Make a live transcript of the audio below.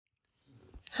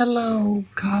Hello,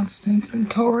 Constance and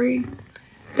Tori.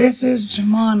 This is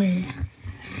Jamani,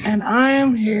 and I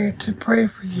am here to pray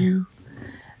for you.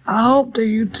 I hope that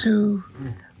you too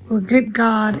will get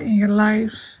God in your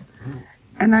life,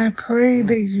 and I pray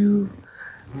that you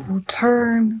will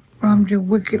turn from your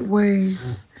wicked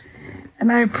ways.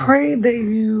 And I pray that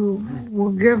you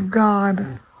will give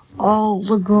God all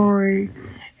the glory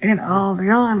and all the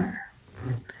honor.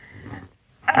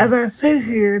 As I sit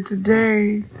here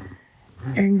today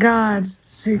in God's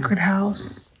secret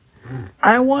house,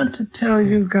 I want to tell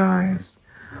you guys,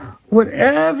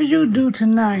 whatever you do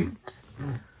tonight,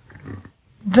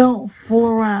 don't fool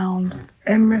around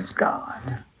and miss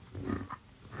God.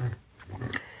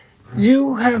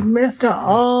 You have missed out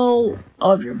all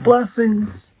of your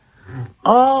blessings,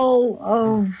 all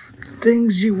of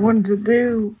things you wanted to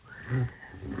do,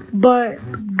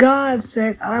 but God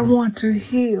said, I want to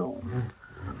heal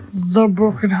the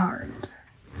broken heart.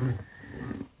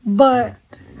 But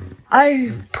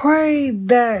I pray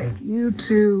that you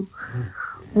two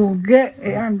will get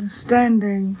an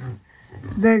understanding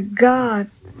that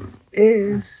God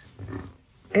is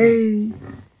a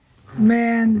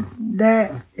man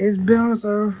that has been on this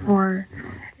earth for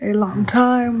a long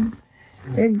time,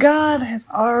 and God has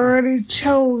already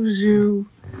chose you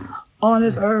on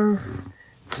this earth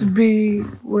to be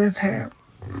with Him.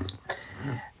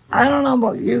 I don't know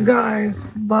about you guys,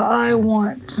 but I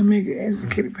want to make an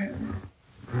educated parent.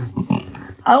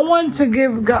 I want to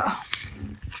give God